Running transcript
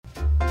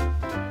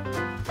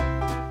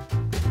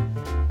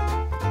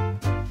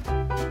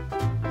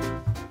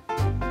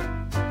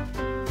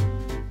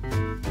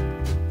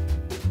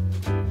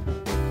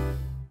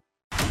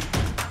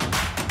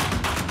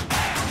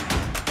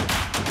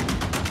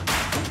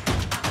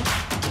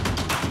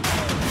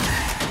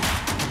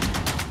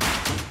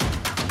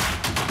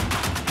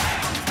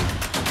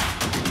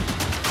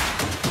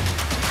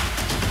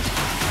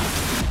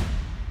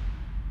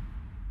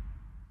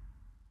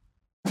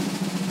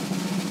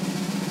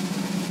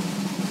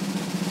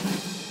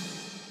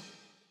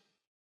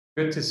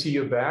Good to see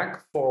you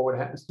back for what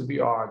happens to be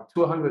our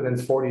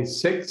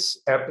 246th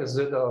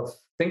episode of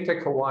Think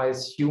Tech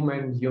Hawaii's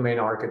Humane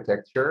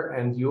Architecture,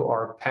 and you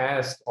are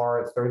past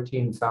our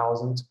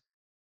 13,000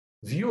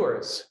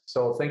 viewers.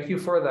 So thank you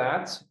for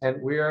that.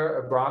 And we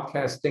are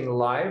broadcasting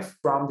live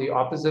from the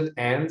opposite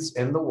ends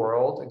in the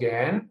world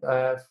again,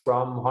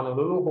 from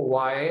Honolulu,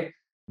 Hawaii,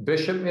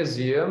 Bishop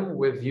Museum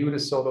with you,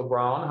 DeSoto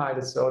Brown. Hi,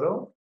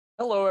 DeSoto.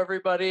 Hello,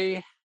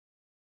 everybody.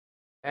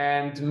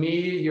 And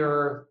me,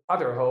 your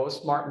other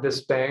host, Martin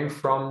Despang,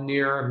 from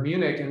near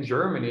Munich in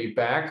Germany,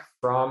 back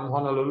from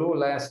Honolulu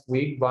last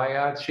week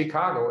via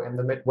Chicago in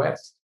the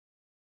Midwest.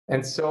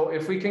 And so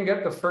if we can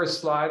get the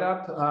first slide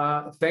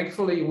up,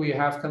 thankfully we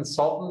have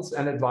consultants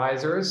and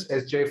advisors,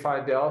 as Jay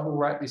Fidel, who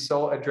rightly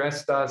so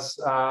addressed us,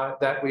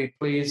 that we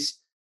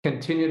please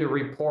continue to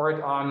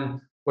report on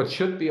what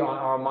should be on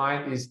our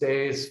mind these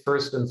days,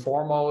 first and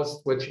foremost,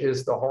 which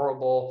is the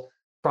horrible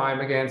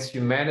crime against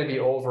humanity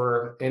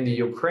over in the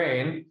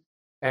Ukraine.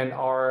 And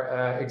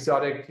our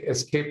exotic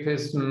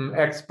escapism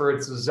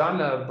expert,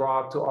 Susanna,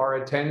 brought to our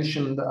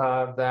attention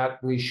that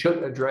we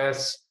should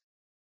address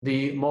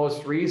the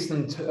most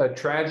recent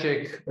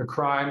tragic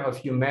crime of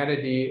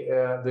humanity,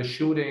 the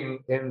shooting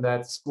in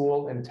that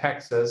school in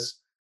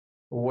Texas,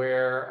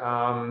 where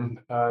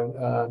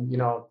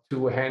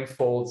two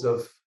handfuls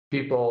of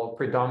people,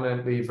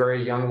 predominantly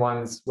very young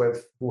ones,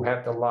 who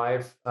had the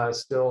life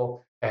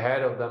still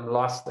ahead of them,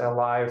 lost their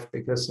life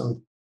because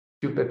some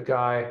stupid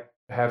guy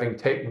having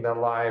taken their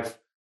life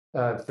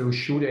through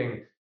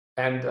shooting.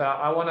 And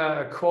I want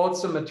to quote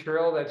some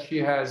material that she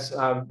has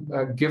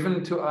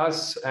given to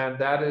us, and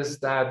that is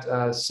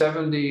that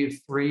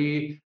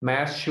 73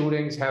 mass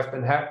shootings have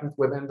been happened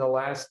within the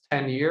last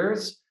 10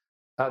 years.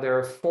 There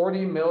are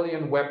 40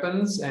 million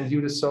weapons, and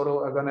you, DeSoto,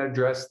 are going to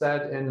address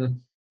that in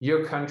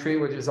your country,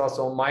 which is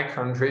also my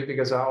country,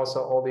 because I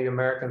also owe the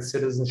American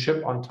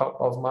citizenship on top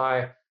of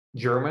my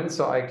German,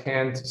 so I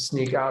can't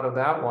sneak out of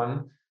that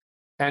one.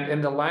 And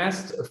in the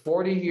last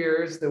 40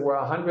 years, there were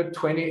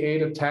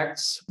 128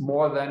 attacks,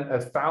 more than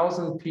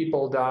 1,000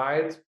 people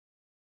died,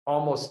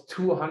 almost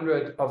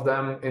 200 of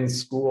them in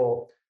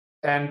school.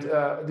 And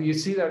you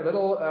see that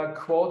little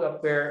quote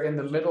up there in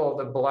the middle of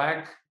the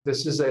black.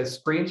 This is a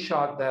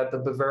screenshot that the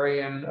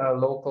Bavarian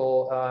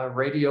local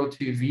radio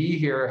TV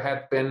here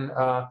had been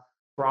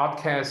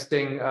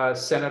broadcasting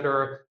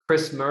Senator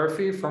Chris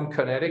Murphy from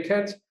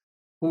Connecticut,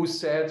 who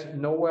said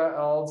nowhere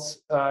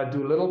else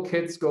do little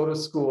kids go to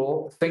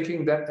school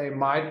thinking that they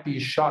might be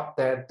shot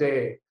that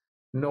day.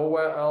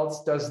 Nowhere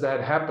else does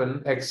that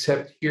happen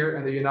except here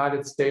in the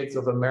United States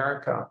of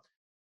America.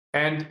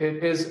 And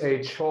it is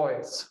a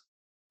choice.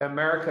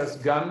 America's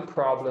gun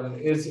problem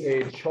is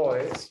a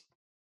choice.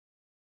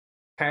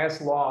 Pass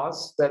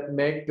laws that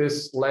make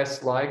this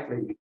less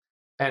likely.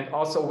 And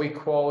also we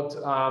quote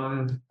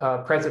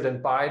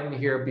President Biden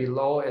here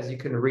below. As you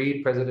can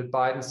read, President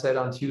Biden said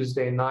on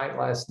Tuesday night,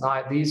 last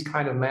night, these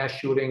kind of mass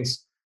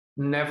shootings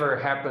never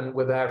happen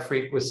with that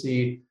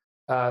frequency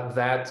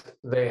that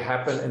they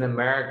happen in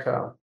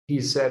America.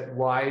 He said,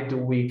 why do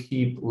we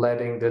keep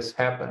letting this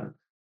happen?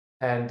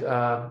 And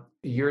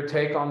your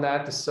take on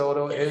that,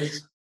 DeSoto,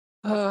 is?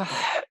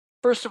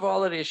 First of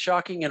all, it is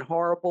shocking and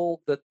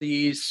horrible that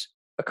these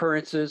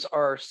occurrences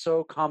are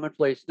so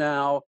commonplace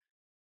now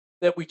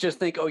that we just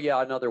think, oh yeah,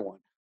 another one,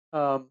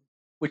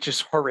 which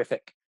is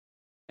horrific.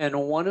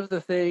 And one of the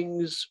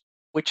things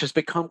which has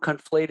become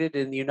conflated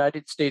in the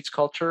United States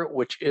culture,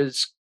 which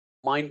is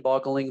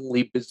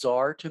mind-bogglingly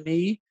bizarre to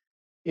me,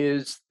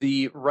 is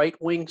the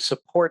right-wing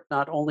support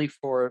not only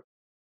for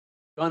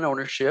gun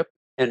ownership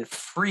and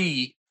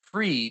free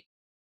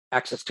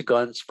access to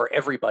guns for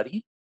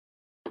everybody,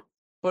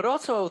 but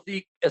also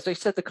as I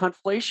said, the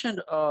conflation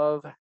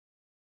of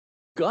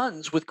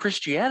guns with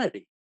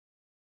Christianity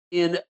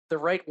in the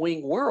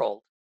right-wing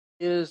world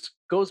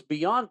goes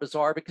beyond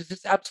bizarre, because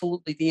it's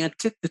absolutely the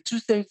two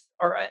things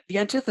are the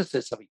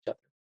antithesis of each other.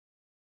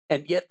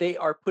 And yet they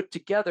are put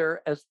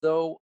together as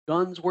though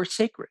guns were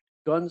sacred.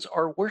 Guns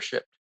are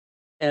worshipped.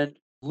 And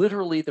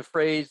literally the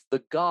phrase,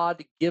 the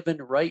God-given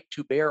right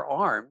to bear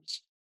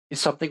arms, is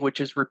something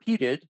which is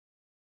repeated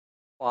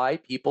by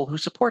people who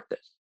support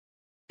this.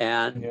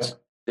 And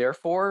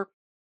therefore,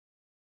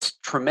 it's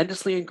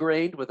tremendously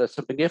ingrained with a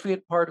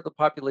significant part of the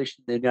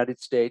population in the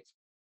United States.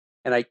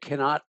 And I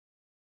cannot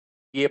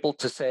be able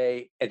to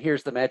say, and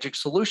here's the magic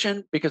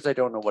solution, because I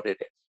don't know what it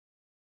is.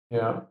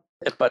 Yeah.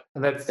 But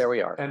there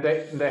we are. And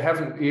they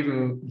haven't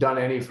even done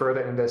any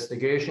further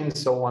investigation,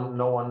 so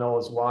no one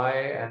knows why.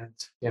 And,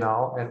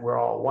 and we're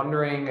all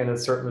wondering, and it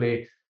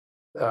certainly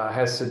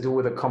has to do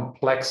with the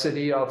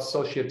complexity of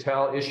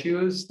societal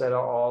issues that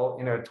are all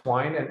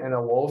intertwined and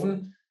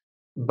interwoven.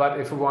 But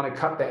if we want to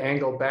cut the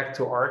angle back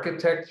to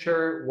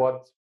architecture,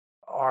 what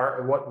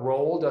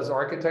role does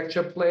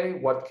architecture play?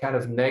 What kind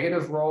of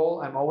negative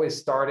role? I'm always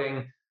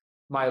starting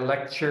my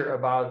lecture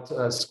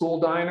about school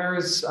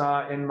diners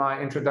in my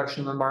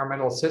introduction to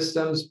environmental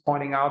systems,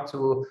 pointing out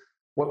to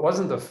what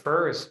wasn't the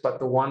first, but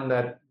the one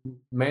that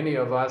many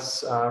of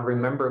us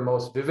remember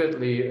most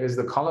vividly is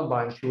the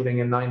Columbine shooting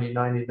in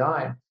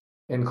 1999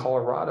 in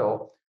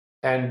Colorado.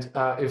 And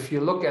if you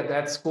look at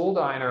that school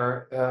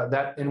diner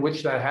that in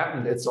which that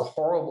happened, it's a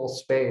horrible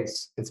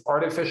space. It's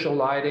artificial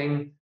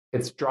lighting.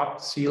 It's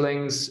dropped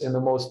ceilings in the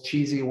most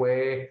cheesy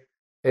way.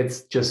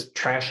 It's just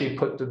trashy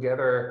put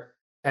together.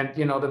 And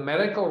the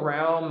medical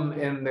realm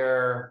in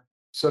their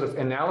sort of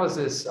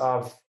analysis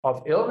of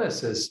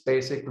illnesses,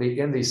 basically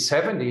in the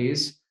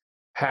 70s,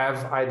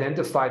 have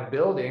identified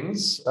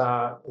buildings,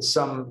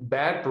 some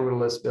bad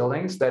brutalist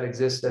buildings that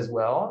exist as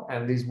well.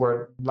 And these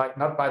were like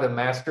not by the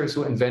masters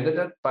who invented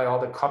it, by all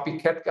the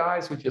copycat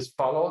guys who just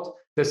followed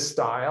this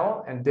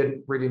style and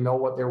didn't really know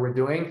what they were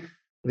doing.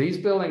 These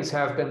buildings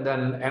have been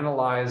then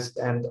analyzed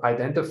and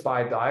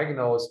identified,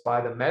 diagnosed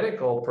by the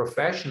medical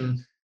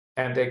profession,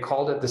 and they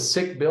called it the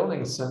sick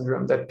building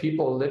syndrome, that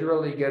people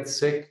literally get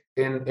sick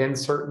in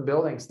certain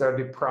buildings. They're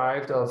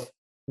deprived of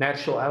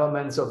natural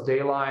elements, of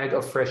daylight,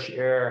 of fresh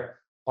air,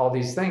 all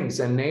these things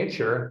in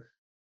nature.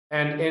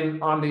 And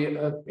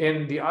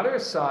in the other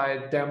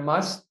side, there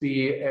must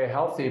be a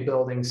healthy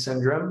building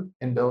syndrome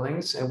in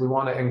buildings, and we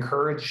want to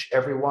encourage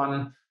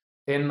everyone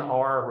in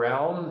our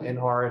realm, in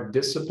our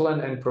discipline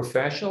and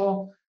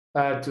professional,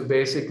 to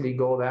basically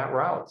go that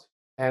route.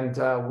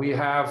 And we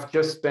have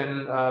just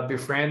been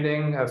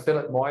befriending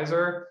Philip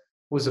Moiser,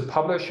 who's a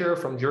publisher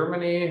from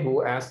Germany,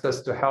 who asked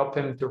us to help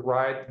him to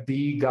write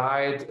the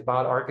guide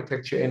about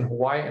architecture in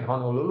Hawaii and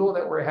Honolulu,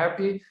 that we're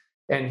happy.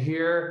 And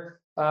here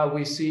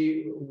we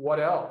see what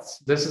else.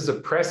 This is a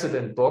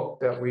precedent book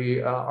that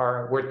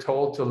we're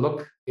told to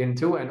look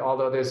into. And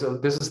although this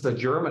is the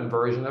German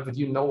version of it,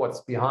 you know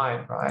what's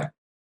behind, right?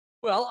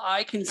 Well,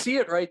 I can see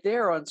it right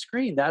there on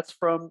screen. That's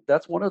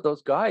one of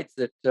those guides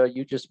that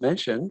you just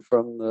mentioned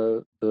from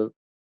the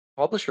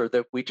publisher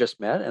that we just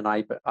met, and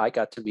I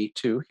got to meet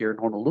too here in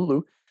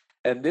Honolulu.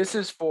 And this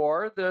is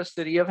for the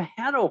city of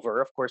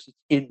Hanover. Of course, it's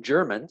in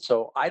German,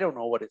 so I don't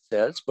know what it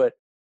says, but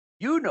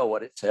you know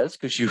what it says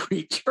because you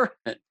read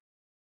German.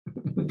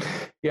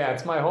 Yeah,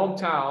 it's my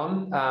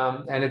hometown,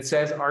 and it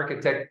says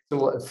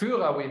architectural.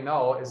 Führer, we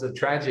know, is a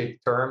tragic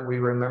term we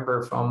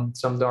remember from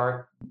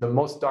the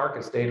most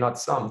darkest day, not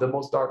some, the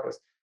most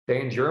darkest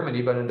day in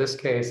Germany. But in this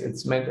case,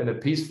 it's meant in a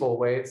peaceful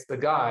way. It's the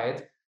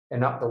guide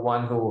and not the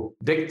one who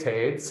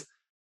dictates.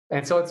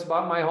 And so it's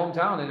about my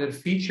hometown, and it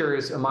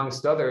features,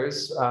 amongst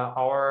others,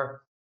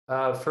 our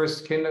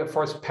first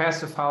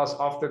passive house,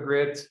 off the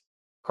grid,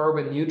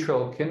 carbon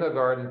neutral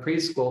kindergarten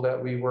preschool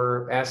that we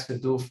were asked to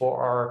do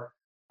for our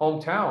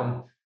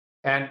hometown.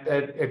 And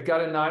it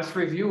got a nice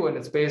review. And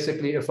it's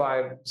basically, if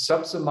I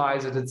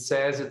subsumize it, it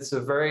says it's a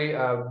very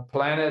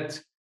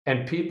planet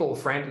and people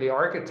friendly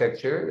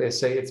architecture. They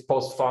say it's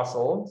post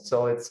fossil,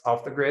 so it's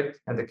off the grid,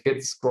 and the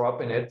kids grow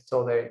up in it,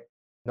 so they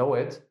know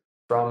it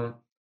from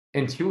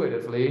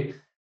intuitively.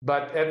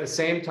 But at the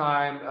same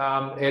time,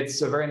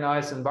 it's a very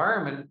nice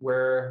environment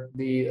where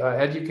the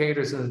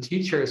educators and the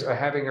teachers are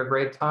having a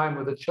great time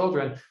with the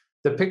children.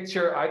 The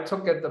picture I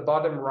took at the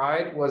bottom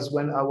right was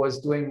when I was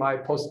doing my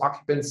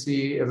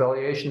post-occupancy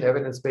evaluation,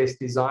 evidence-based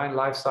design,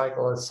 life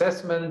cycle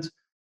assessment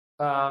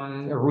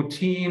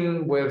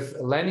routine with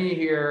Lenny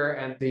here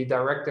and the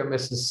director,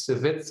 Mrs.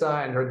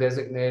 Savitsa, and her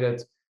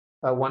designated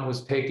one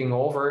who's taking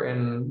over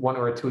in 1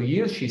 or 2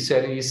 years, she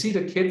said. And you see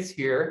the kids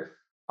here,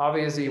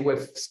 obviously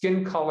with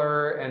skin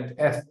color and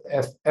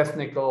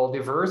ethnical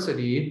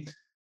diversity,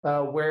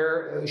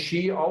 where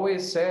she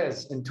always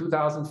says in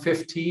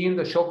 2015,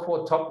 the show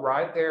quote top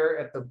right there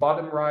at the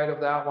bottom right of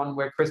that one,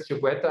 where Chris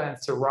Jagweta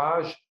and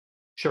Siraj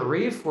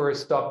Sharif were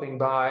stopping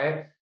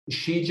by,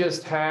 she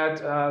just had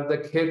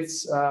the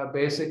kids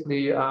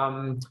basically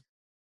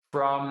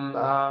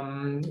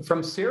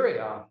from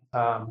Syria,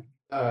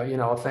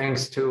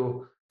 thanks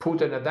to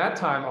Putin at that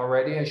time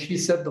already. And she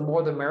said the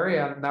more the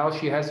merrier. Now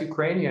she has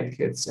Ukrainian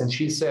kids. And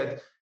she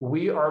said,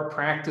 we are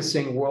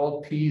practicing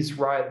world peace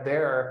right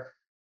there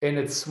in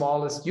its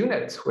smallest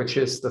unit, which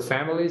is the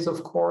families,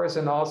 of course,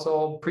 and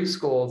also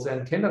preschools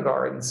and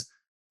kindergartens,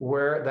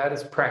 where that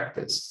is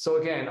practiced. So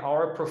again,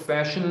 our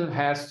profession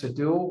has to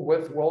do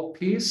with world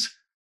peace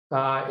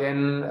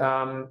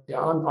on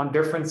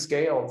different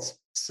scales.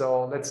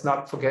 So let's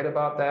not forget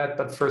about that.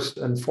 But first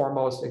and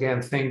foremost,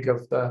 again, think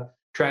of the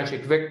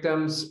tragic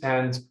victims,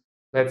 and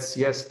let's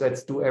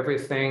do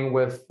everything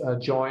with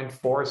joint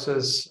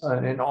forces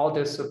in all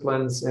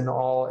disciplines, in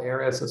all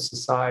areas of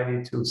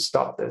society to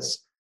stop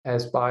this,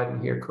 as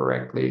Biden here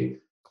correctly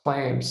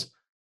claims.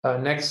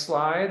 Next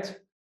slide.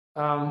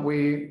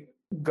 We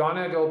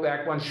gonna go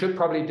back. One should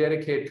probably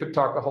could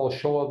talk a whole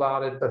show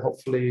about it, but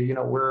hopefully,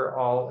 we're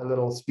all a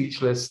little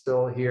speechless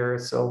still here.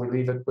 So we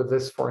leave it with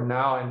this for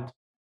now and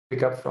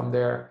pick up from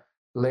there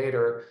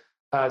later.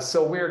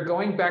 So we're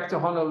going back to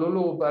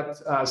Honolulu,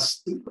 but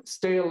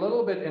stay a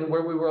little bit in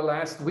where we were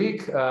last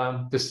week,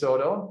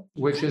 DeSoto,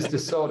 which is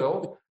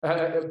DeSoto,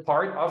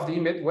 part of the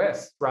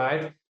Midwest,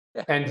 right?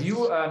 And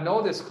you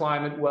know this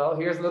climate well.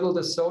 Here's little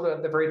DeSoto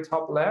at the very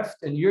top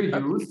left in your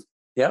youth.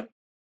 Yep.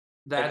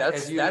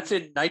 That's in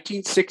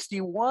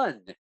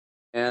 1961.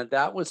 And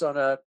that was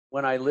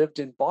when I lived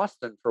in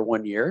Boston for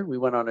 1 year. We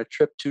went on a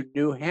trip to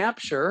New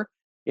Hampshire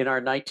in our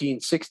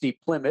 1960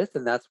 Plymouth,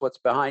 and that's what's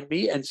behind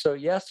me. And so,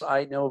 yes,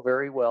 I know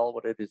very well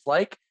what it is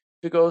like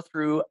to go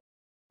through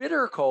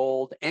bitter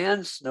cold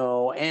and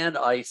snow and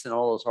ice and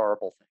all those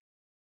horrible things.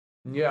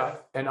 Yeah,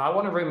 and I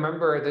want to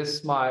remember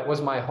this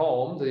was my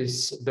home.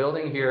 This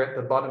building here at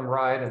the bottom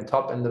right and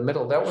top in the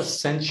middle, that was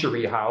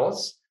Century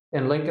House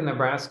in Lincoln,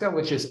 Nebraska,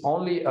 which is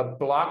only a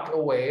block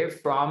away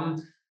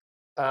from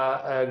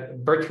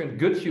Bertrand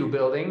Goodhue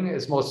building,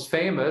 is most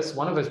famous,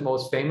 one of his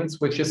most famous,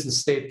 which is the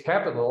state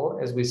capitol,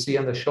 as we see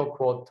on the show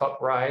quote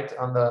top right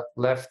on the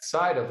left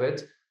side of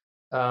it,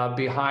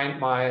 behind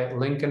my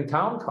Lincoln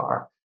Town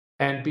Car.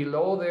 And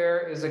below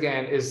there is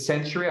again is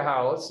Century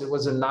House. It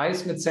was a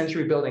nice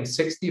mid-century building,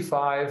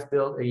 65,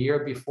 built a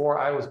year before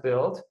I was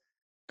built.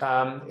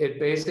 It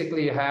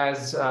basically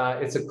has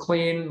it's a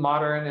clean,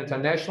 modern,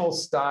 international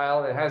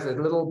style. It has a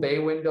little bay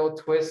window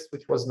twist,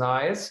 which was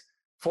nice,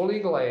 fully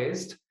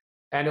glazed,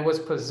 and it was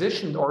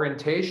positioned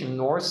orientation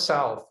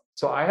north-south.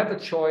 So I had the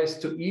choice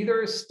to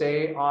either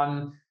stay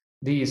on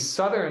the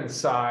southern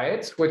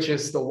side, which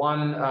is the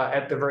one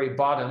at the very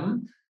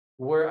bottom,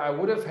 where I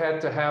would have had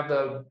to have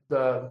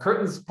the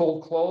curtains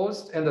pulled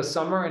closed in the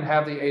summer and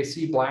have the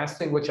AC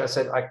blasting, which I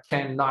said I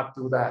cannot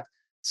do that.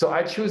 So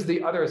I choose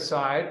the other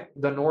side,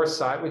 the north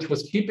side, which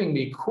was keeping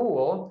me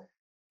cool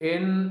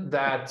in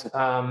that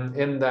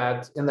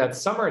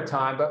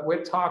summertime. But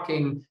we're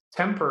talking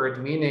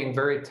tempered, meaning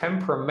very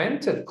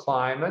temperamented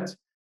climate.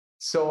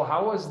 So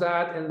how was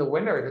that in the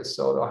winter,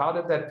 DeSoto? How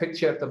did that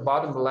picture at the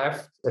bottom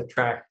left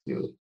attract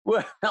you?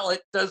 Well,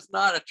 it does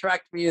not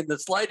attract me in the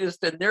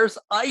slightest. And there's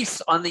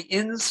ice on the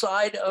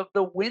inside of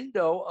the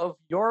window of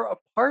your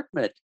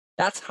apartment.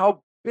 That's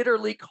how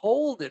bitterly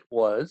cold it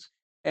was,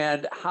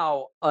 and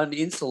how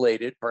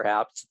uninsulated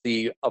perhaps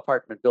the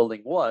apartment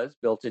building was,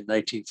 built in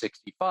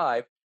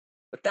 1965.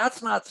 But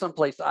that's not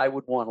someplace I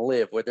would want to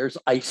live, where there's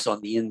ice on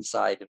the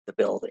inside of the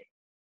building.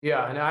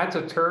 Yeah, and I had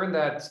to turn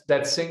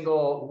that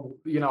single,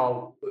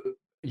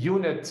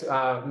 unit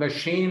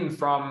machine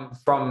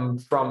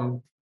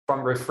from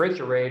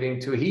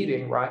refrigerating to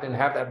heating, right, and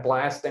have that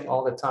blasting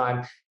all the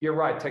time. You're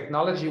right.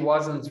 Technology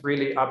wasn't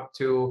really up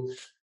to,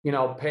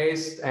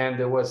 pace, and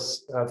it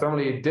was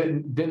thermally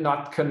did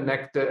not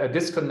connect,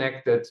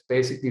 disconnected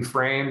basically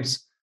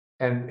frames,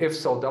 and if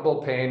so,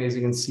 double pane, as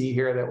you can see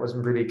here, that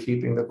wasn't really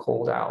keeping the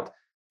cold out.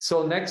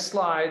 So next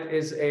slide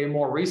is a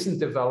more recent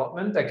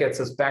development that gets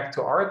us back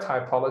to our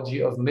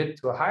typology of mid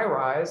to high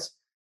rise.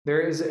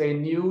 There is a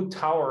new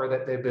tower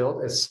that they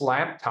built, a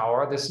slab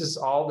tower. This is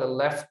all the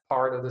left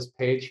part of this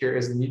page here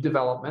is the new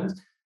development.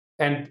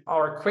 And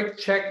our quick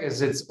check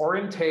is its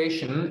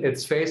orientation.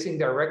 It's facing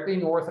directly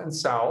north and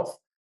south.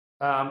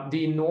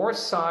 The north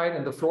side,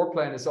 and the floor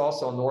plan is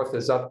also north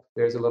is up.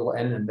 There's a little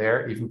N in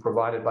there, even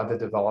provided by the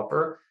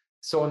developer.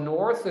 So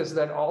north is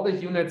that all the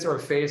units are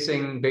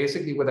facing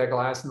basically with a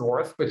glass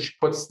north, which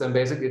puts them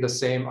basically the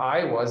same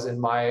I was in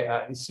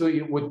my, so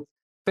you would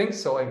think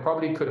so, and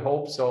probably could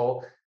hope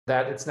so,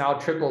 that it's now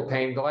triple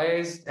pane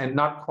glazed and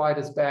not quite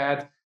as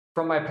bad.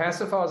 From my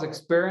passive house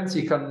experience,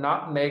 you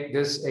cannot make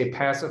this a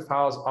passive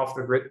house off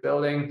the grid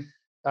building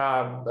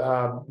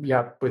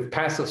with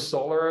passive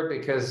solar,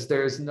 because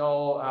there's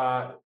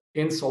no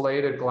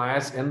insulated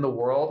glass in the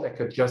world that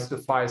could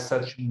justify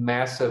such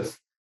massive,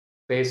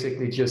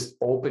 basically just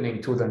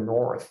opening to the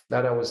north,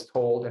 that I was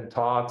told and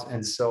taught.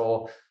 And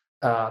so,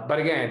 but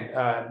again,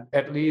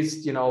 at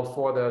least,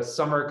 for the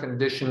summer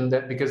condition,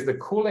 that because the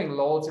cooling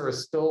loads are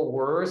still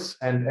worse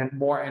and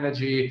more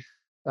energy,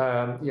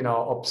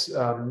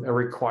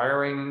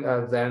 requiring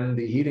than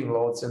the heating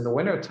loads in the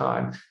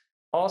wintertime.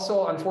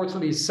 Also,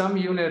 unfortunately, some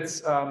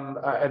units,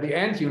 the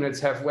end units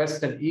have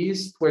west and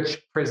east, which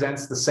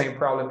presents the same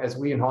problem as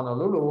we in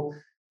Honolulu.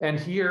 And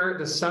here,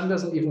 the sun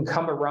doesn't even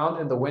come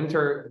around in the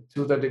winter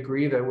to the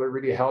degree that would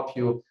really help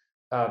you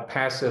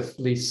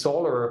passively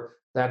solar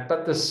that.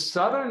 But the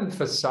southern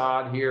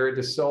facade here,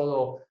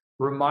 DeSoto,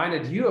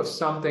 reminded you of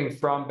something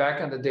from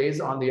back in the days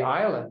on the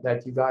island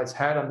that you guys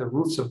had on the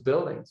roofs of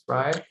buildings,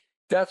 right?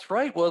 That's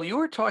right. Well, you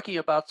were talking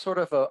about sort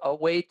of a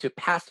way to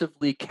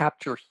passively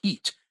capture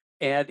heat.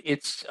 And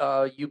it's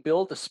you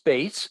build a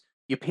space,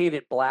 you paint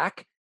it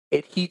black,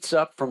 it heats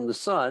up from the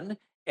sun.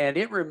 And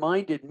it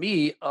reminded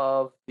me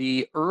of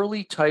the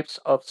early types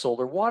of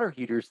solar water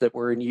heaters that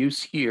were in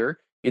use here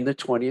in the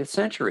 20th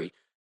century.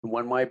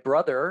 When my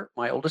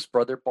oldest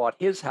brother, bought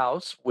his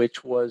house,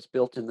 which was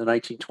built in the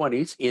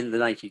 1920s, in the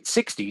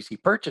 1960s, he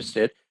purchased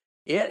it.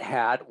 It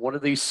had one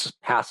of these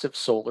passive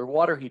solar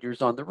water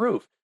heaters on the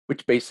roof,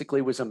 which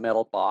basically was a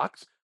metal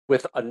box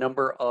with a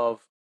number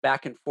of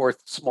back and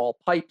forth small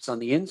pipes on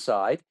the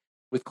inside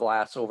with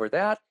glass over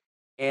that.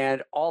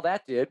 And all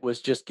that did was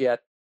just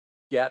get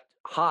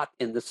hot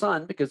in the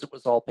sun because it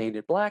was all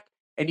painted black,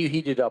 and you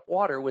heated up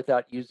water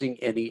without using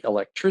any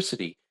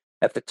electricity.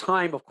 At the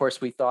time, of course,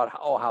 we thought,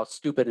 oh, how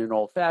stupid and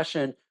old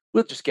fashioned.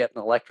 We'll just get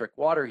an electric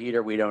water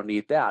heater. We don't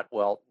need that.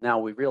 Well, now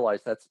we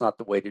realize that's not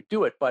the way to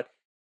do it. But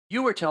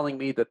you were telling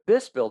me that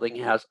this building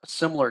has a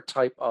similar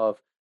type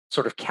of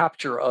sort of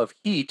capture of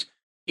heat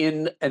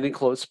in an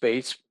enclosed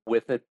space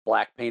with a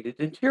black painted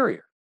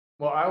interior.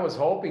 Well, I was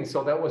hoping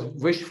so. That was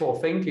wishful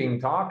thinking,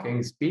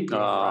 talking, speaking, Oh,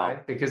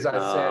 right? Because I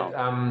said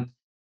no.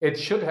 it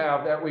should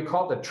have that we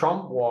call the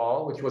Trump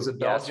wall, which was a Yes,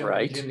 Belgian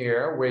right.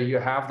 engineer, where you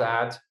have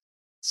that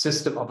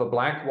system of a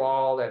blank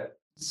wall that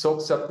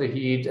soaks up the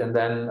heat and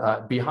then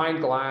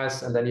behind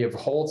glass, and then you have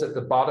holes at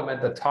the bottom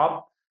and the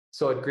top.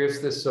 So it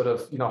gives this sort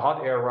of,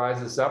 hot air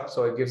rises up,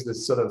 so it gives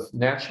this sort of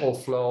natural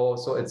flow.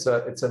 So it's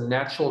a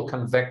natural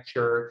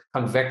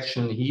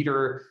convection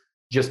heater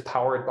just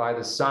powered by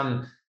the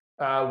sun.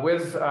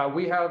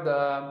 We have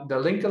the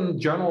Lincoln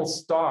Journal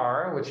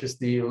Star, which is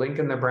the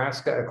Lincoln,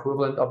 Nebraska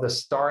equivalent of the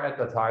Star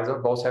Advertiser.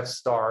 Both have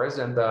stars,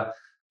 and the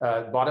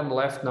bottom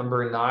left,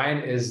 number 9,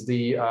 is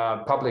the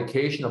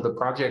publication of the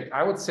project.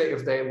 I would say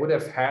if they would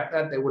have had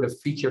that, they would have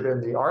featured in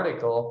the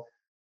article.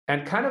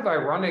 And kind of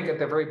ironic at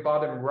the very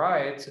bottom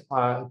right,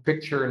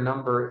 picture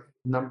number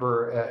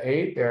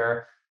 8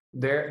 there.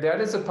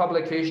 That is a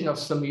publication of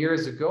some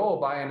years ago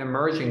by an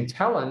emerging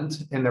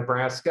talent in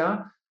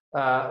Nebraska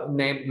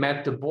named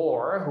Matt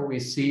DeBoer, who we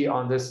see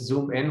on this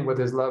zoom in with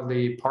his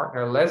lovely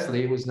partner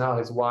Leslie, who's now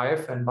his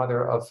wife and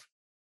mother of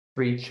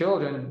 3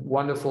 children,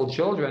 wonderful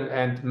children.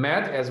 And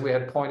Matt, as we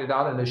had pointed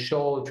out in the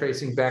show,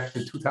 tracing back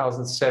to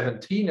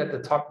 2017 at the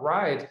top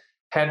right,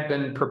 had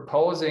been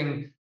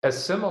proposing a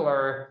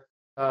similar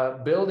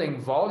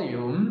building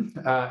volume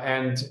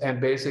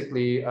and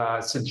basically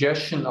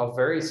suggestion of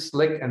very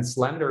slick and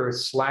slender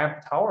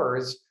slab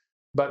towers,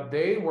 but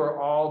they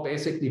were all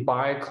basically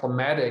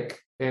bioclimatic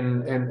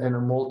in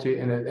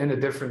a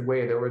different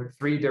way. There were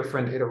 3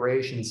 different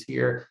iterations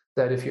here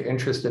that, if you're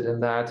interested in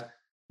that,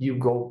 you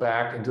go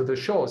back into the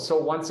show.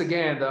 So once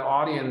again, the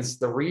audience,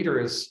 the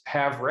readers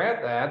have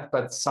read that,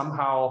 but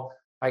somehow,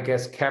 I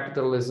guess,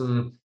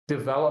 capitalism,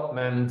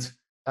 development,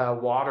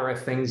 water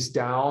things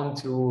down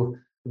to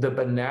the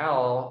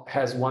banal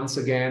has once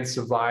again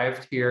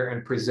survived here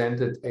and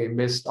presented a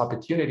missed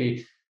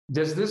opportunity.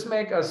 Does this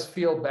make us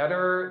feel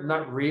better?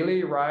 Not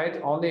really,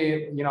 right?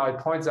 Only, it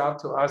points out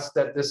to us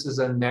that this is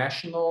a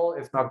national,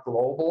 if not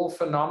global,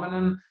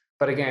 phenomenon.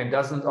 But again, it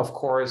doesn't, of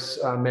course,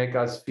 make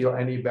us feel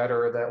any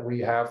better that we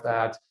have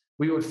that.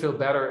 We would feel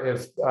better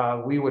if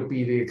we would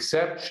be the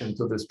exception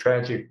to this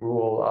tragic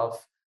rule of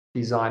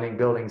designing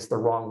buildings the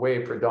wrong way,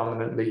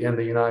 predominantly in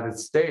the United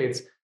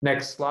States.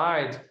 Next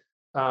slide,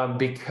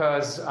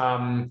 because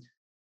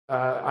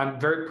I'm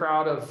very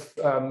proud of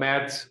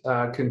Matt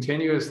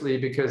continuously,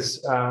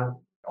 because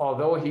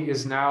although he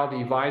is now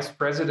the vice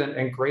president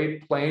and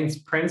Great Plains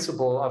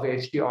principal of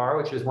HDR,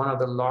 which is one of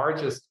the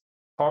largest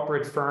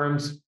corporate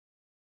firms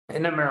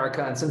in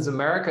America, and since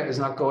America is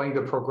not going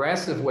the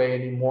progressive way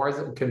anymore,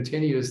 it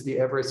continues the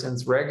ever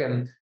since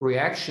Reagan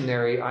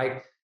reactionary,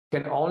 I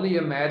can only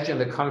imagine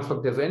the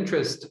conflict of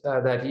interest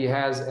that he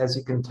has, as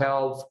you can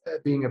tell,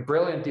 being a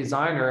brilliant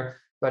designer,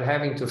 but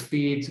having to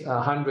feed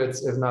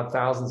hundreds, if not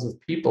thousands of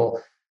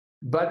people.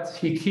 But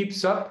he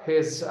keeps up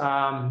his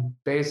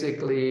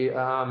basically,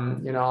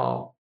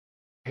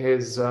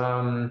 his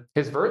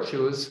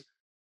virtues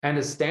and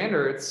his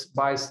standards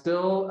by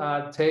still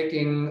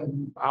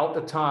taking out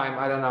the time.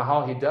 I don't know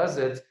how he does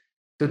it,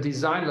 to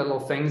design little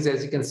things,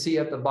 as you can see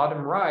at the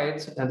bottom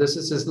right. And this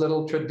is his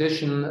little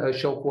tradition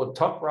show called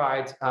Top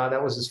Right.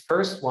 That was his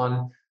first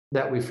one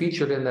that we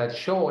featured in that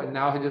show. And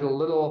now he did a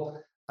little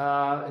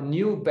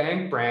new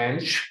bank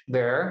branch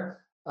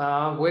there,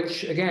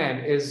 which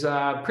again is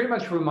pretty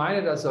much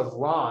reminded us of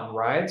Ron,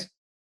 right?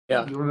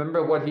 Yeah. You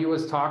remember what he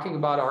was talking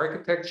about,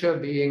 architecture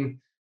being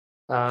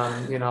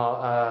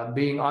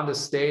being on the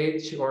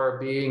stage, or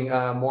being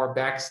more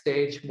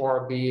backstage,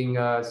 more being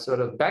sort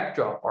of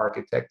backdrop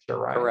architecture,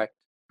 right? Correct.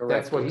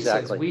 That's Correct. what he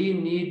says. Exactly. We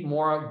need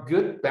more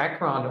good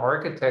background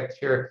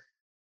architecture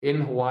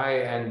in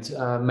Hawaii. And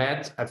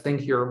Matt, I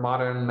think you're a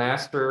modern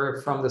master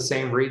from the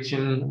same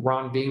region,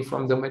 Ron being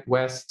from the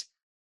Midwest.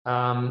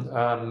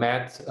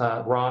 Matt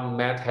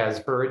has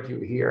heard you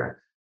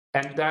here.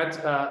 And that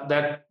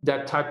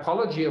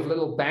typology of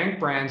little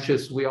bank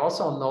branches we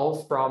also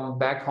know from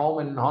back home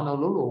in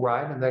Honolulu,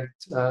 right? And that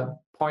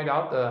point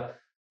out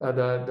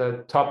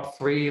the top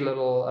 3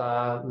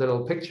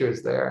 little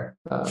pictures there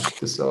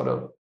to sort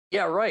of.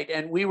 Yeah, right.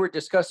 And we were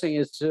discussing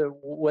as to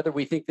whether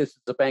we think this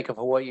is a Bank of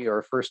Hawaii or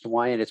a First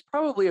Hawaiian. It's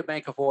probably a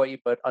Bank of Hawaii,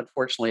 but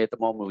unfortunately at the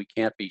moment we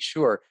can't be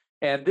sure.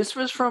 And this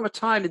was from a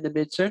time in the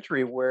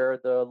mid-century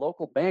where the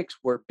local banks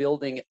were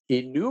building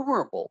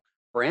innumerable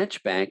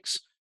branch banks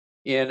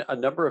in a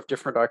number of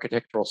different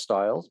architectural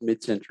styles,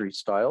 mid-century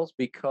styles,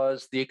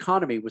 because the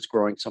economy was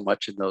growing so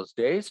much in those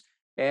days.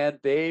 And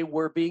they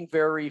were being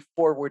very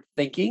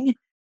forward-thinking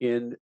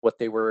in what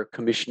they were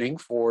commissioning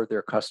for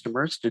their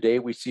customers. Today,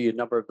 we see a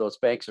number of those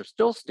banks are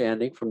still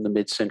standing from the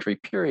mid-century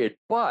period,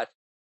 but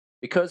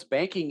because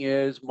banking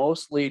is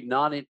mostly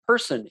not in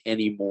person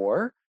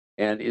anymore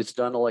and is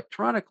done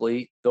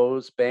electronically,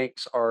 those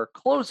banks are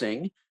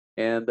closing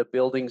and the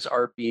buildings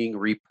are being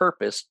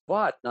repurposed.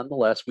 But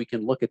nonetheless, we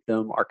can look at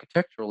them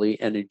architecturally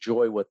and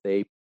enjoy what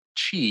they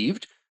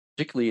achieved.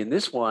 Particularly in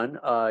this one,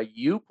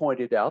 you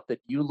pointed out that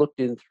you looked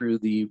in through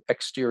the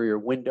exterior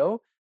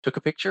window, took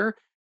a picture,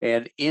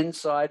 and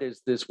inside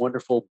is this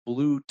wonderful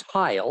blue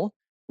tile,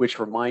 which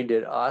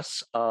reminded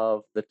us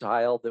of the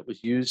tile that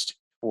was used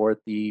for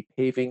the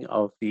paving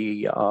of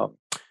the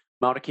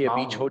Mauna Kea Beach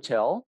Mountain.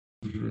 Hotel,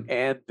 Mhm.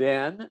 and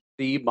then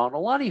the Mauna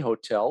Lani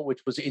Hotel,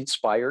 which was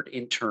inspired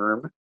in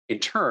turn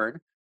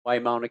by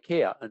Mauna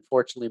Kea.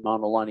 Unfortunately,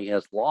 Mauna Lani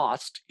has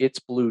lost its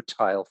blue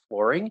tile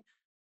flooring,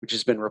 which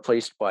has been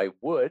replaced by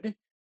wood,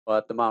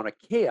 but the Mauna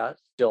Kea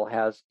still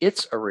has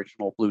its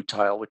original blue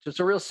tile, which is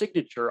a real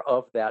signature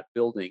of that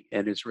building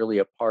and is really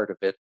a part of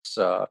its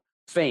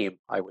fame,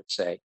 I would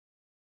say.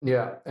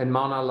 Yeah, and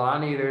Mauna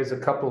Lani, there's a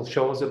couple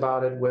shows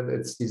about it with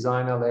its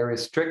designer Larry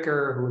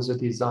Stricker, who's a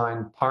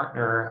design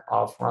partner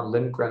of Ron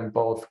Lindgren,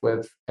 both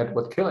with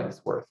Edward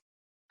Killingsworth.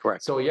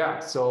 Correct. So yeah,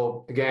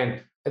 so again,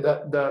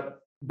 the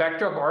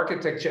backdrop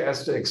architecture,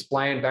 as to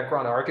explain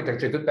background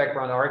architecture, good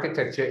background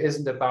architecture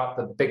isn't about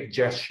the big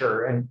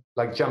gesture and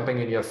like jumping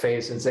in your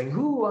face and saying,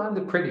 "Who I'm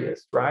the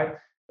prettiest," right?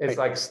 It's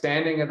Right. like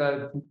standing in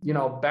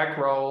the back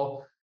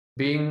row,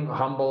 being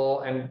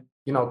humble and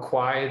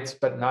quiet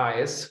but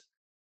nice.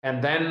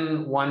 And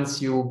then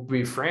once you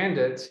rebrand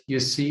it,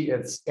 you see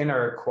its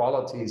inner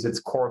qualities,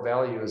 its core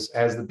values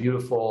as the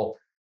beautiful,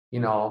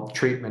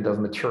 treatment of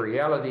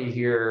materiality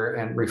here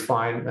and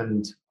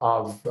refinement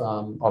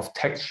of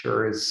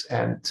textures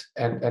and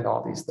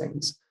all these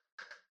things.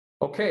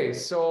 Okay,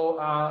 so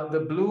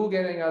the blue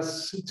getting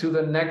us to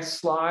the next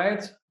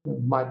slide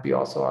might be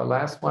also our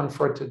last one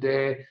for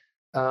today.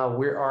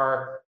 We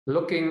are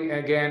looking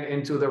again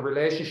into the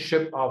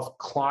relationship of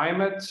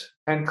climate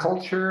and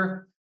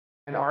culture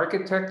and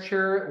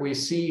architecture. We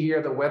see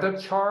here the weather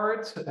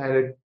chart, and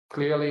it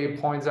clearly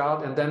points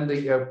out, and then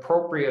the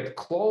appropriate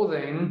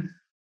clothing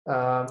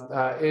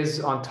is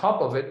on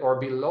top of it or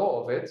below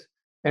of it.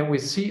 And we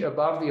see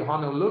above the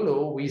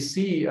Honolulu, we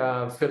see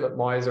Philip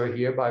Moiser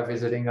here by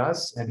visiting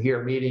us and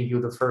here meeting you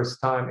the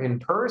first time in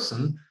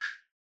person.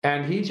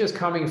 And he just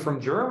coming from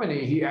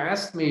Germany, he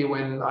asked me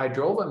when I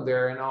drove him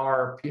there in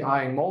our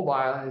PIing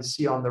mobile, you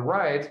see on the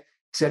right,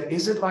 he said,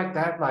 "Is it like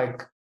that,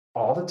 like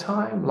all the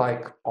time,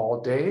 like all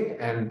day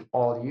and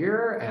all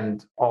year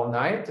and all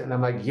night?" And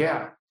I'm like,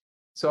 "Yeah."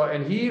 So,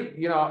 and he,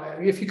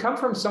 if you come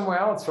from somewhere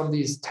else, from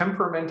these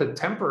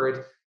temperate,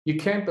 you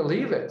can't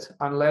believe it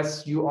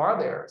unless you are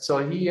there. So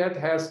he yet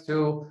has to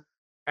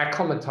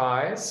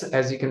acclimatize,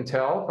 as you can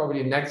tell.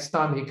 Probably next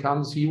time he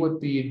comes, he would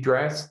be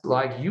dressed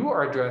like you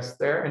are dressed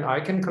there. And I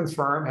can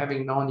confirm,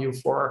 having known you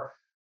for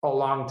a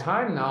long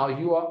time now,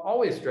 you are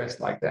always dressed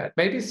like that.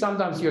 Maybe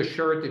sometimes your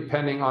shirt,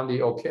 depending on the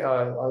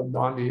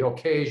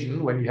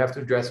occasion, when you have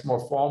to dress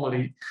more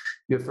formally,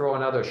 you throw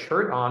another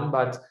shirt on.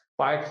 But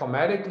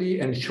bichromatically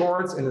in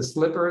shorts and the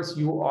slippers,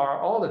 you are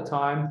all the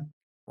time,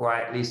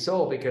 rightly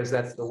so, because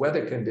that's the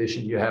weather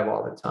condition you have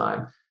all the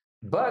time.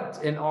 But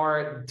in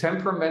our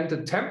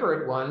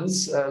temperate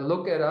ones,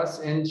 look at us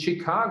in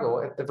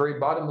Chicago at the very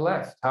bottom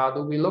left. How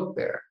do we look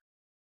there?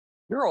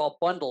 You're all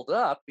bundled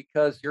up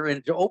because you're in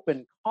an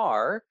open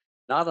car,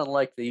 not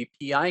unlike the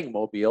PIing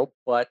mobile.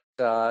 But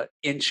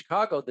in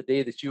Chicago, the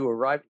day that you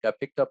arrived and got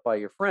picked up by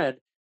your friend,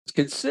 it's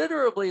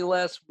considerably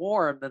less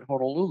warm than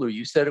Honolulu.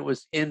 You said it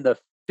was in the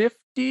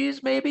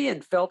 50s, maybe,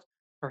 and felt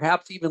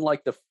perhaps even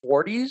like the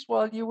 40s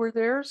while you were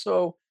there.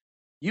 So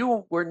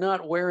you were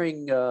not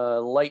wearing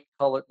light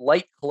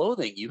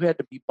clothing. You had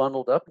to be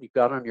bundled up, and you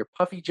got on your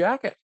puffy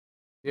jacket.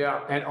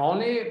 Yeah, and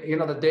only,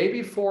 the day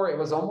before it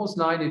was almost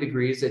 90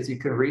 degrees, as you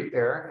can read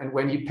there. And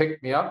when he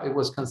picked me up, it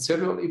was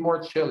considerably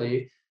more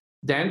chilly.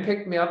 Dan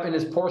picked me up in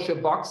his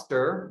Porsche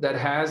Boxster that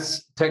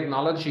has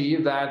technology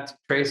that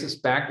traces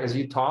back, as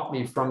you taught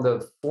me, from the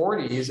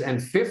 40s and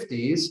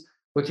 50s,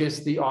 which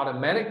is the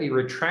automatically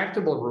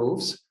retractable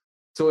roofs.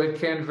 So it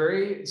can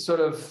very sort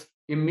of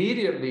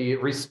immediately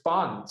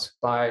respond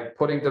by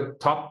putting the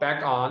top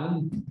back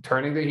on,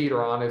 turning the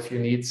heater on if you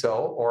need so,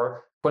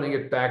 or putting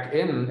it back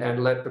in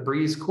and let the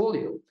breeze cool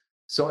you.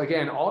 So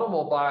again,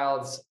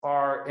 automobiles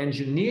are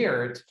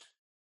engineered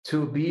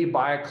to be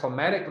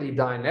bioclimatically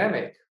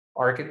dynamic.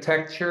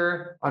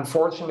 Architecture,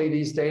 unfortunately,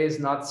 these days,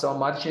 not so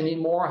much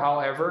anymore.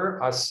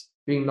 However, us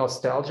being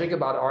nostalgic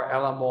about our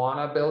Ala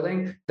Moana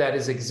building, that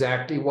is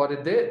exactly what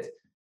it did,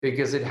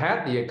 because it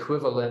had the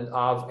equivalent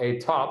of a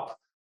top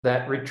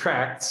that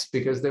retracts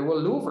because they were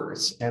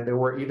louvers and they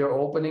were either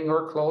opening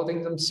or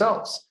clothing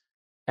themselves.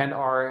 And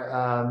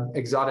our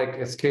exotic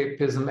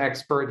escapism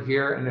expert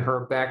here in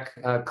her back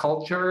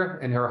culture,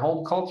 in her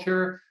home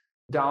culture,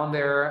 down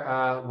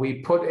there,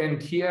 we put in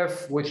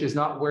Kiev, which is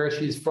not where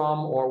she's from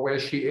or where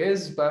she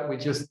is, but we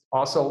just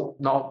also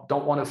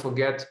don't want to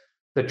forget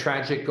the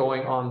tragic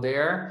going on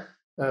there.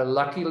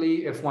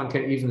 Luckily, if one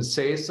can even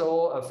say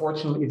so,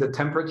 fortunately, the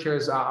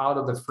temperatures are out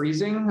of the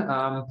freezing.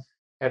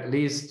 At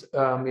least,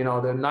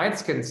 the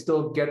nights can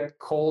still get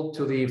cold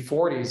to the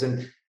 40s.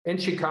 And in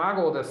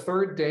Chicago, the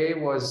third day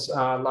was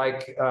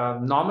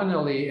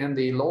nominally in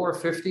the lower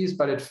 50s,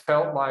 but it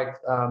felt like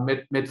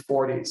mid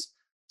 40s.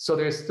 So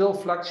they're still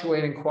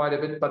fluctuating quite a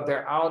bit, but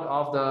they're out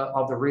of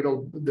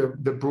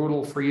the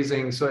brutal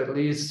freezing. So at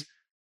least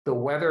the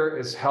weather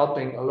is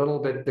helping a little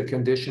bit the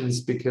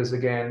conditions, because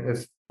again,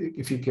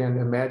 if you can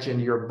imagine,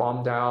 you're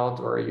bombed out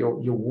or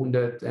you're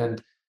wounded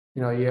and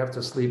you have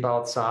to sleep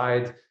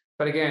outside.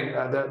 But again,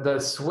 the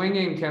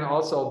swinging can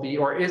also be,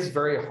 or is,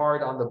 very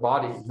hard on the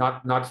body.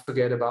 Not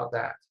forget about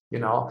that,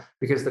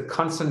 because the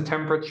constant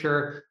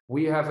temperature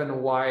we have in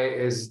Hawaii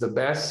is the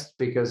best,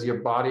 because your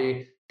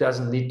body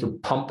doesn't need to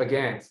pump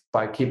against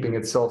by keeping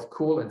itself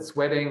cool and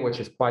sweating, which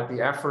is quite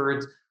the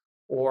effort.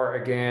 Or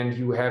again,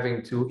 you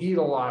having to eat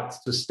a lot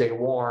to stay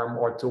warm,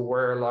 or to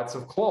wear lots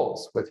of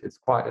clothes, which is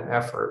quite an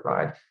effort,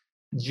 right?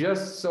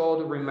 Just so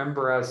to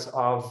remember us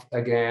of,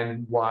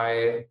 again,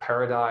 why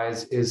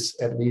paradise is,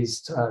 at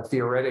least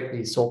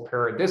theoretically, so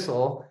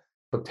paradisal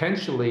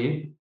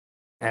potentially,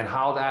 and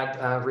how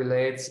that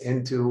relates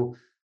into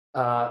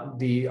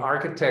the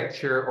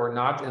architecture or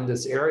not in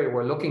this area.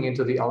 We're looking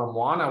into the Ala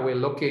Moana. We're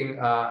looking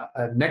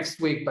next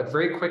week, but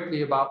very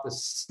quickly about the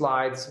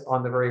slides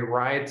on the very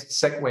right,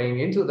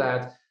 segueing into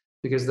that,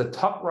 because the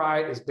top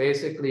right is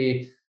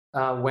basically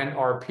when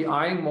our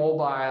PI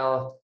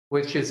mobile,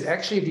 which is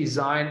actually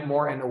designed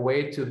more in a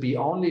way to be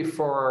only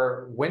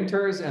for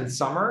winters and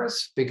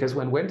summers, because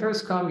when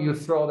winters come, you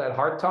throw that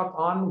hardtop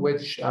on,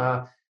 which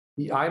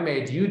I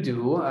made you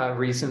do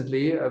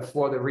recently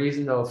for the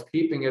reason of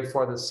keeping it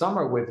for the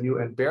summer with you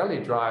and barely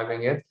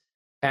driving it.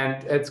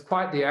 And it's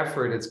quite the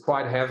effort. It's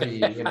quite heavy,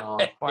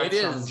 quite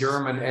some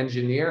German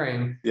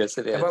engineering. Yes,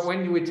 it is. But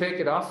when we take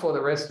it off for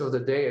the rest of the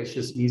day, it's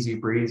just easy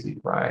breezy,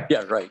 right?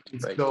 Yeah, right.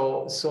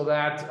 So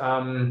that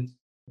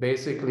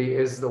basically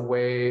is the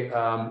way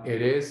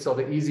it is. So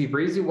the easy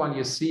breezy one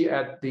you see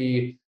at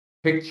the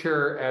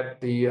picture at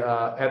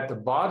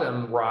the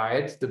bottom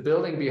right, the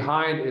building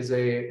behind is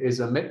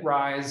a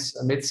mid-rise,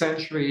 a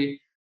mid-century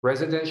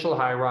residential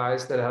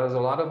high-rise that has a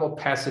lot of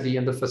opacity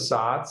in the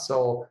facade,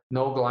 so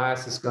no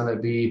glass is going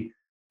to be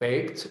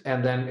baked.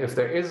 And then if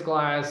there is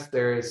glass,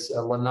 there is a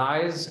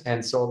lanais,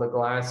 and so the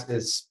glass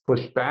is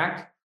pushed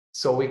back,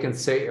 so we can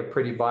say a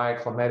pretty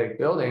bioclimatic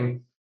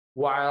building.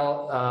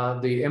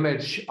 While the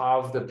image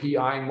of the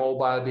PI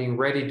mobile being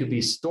ready to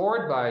be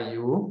stored by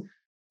you,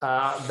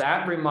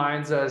 that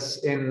reminds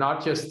us, in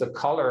not just the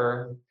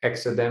color,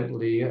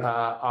 accidentally,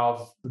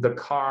 of the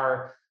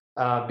car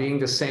being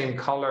the same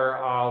color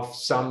of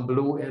some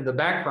blue in the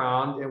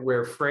background, and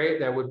we're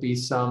afraid there would be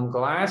some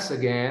glass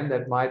again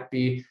that might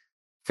be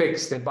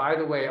fixed. And by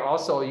the way,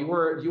 also you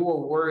were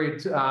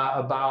worried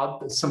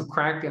about some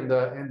crack in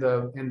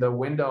the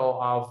window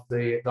of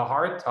the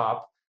hard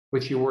top,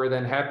 which you were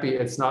then happy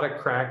it's not a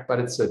crack, but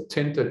it's a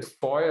tinted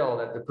foil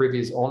that the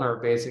previous owner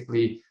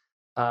basically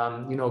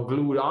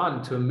glued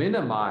on to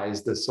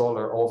minimize the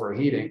solar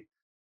overheating.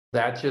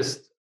 That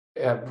just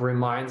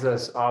reminds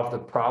us of the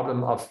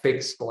problem of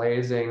fixed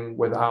glazing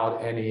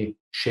without any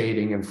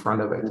shading in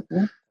front of it.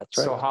 Mm-hmm. That's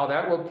right. So how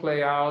that will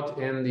play out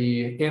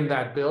in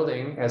that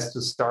building, as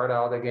to start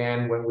out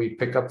again when we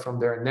pick up from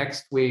there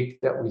next week,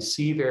 that we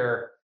see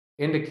there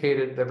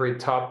indicated at the very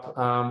top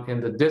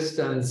in the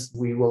distance,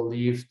 we will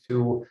leave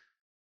to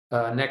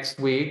next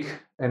week.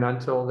 And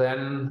until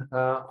then,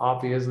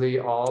 obviously,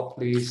 all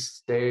please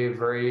stay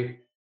very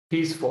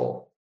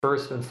peaceful,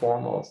 first and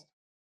foremost.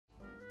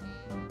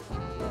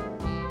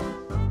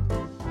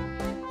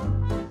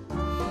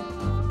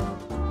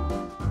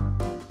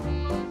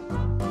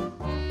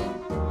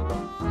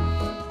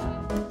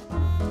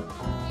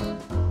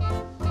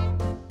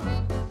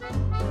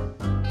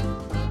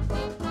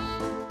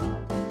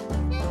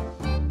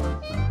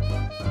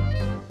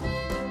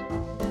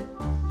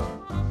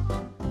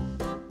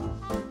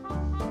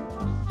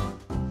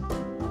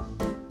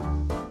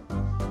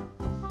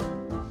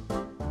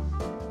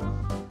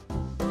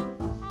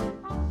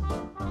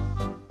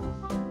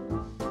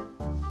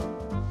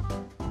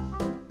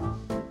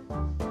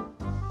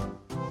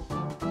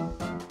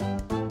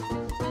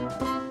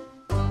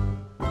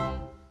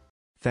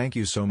 Thank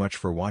you so much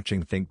for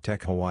watching Think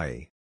Tech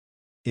Hawaii.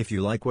 If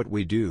you like what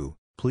we do,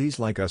 please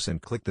like us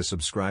and click the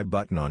subscribe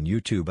button on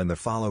YouTube and the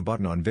follow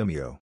button on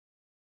Vimeo.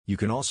 You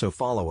can also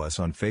follow us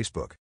on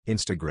Facebook,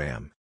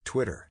 Instagram,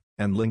 Twitter,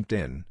 and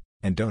LinkedIn,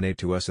 and donate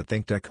to us at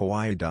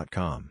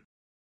thinktechhawaii.com.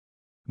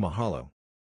 Mahalo.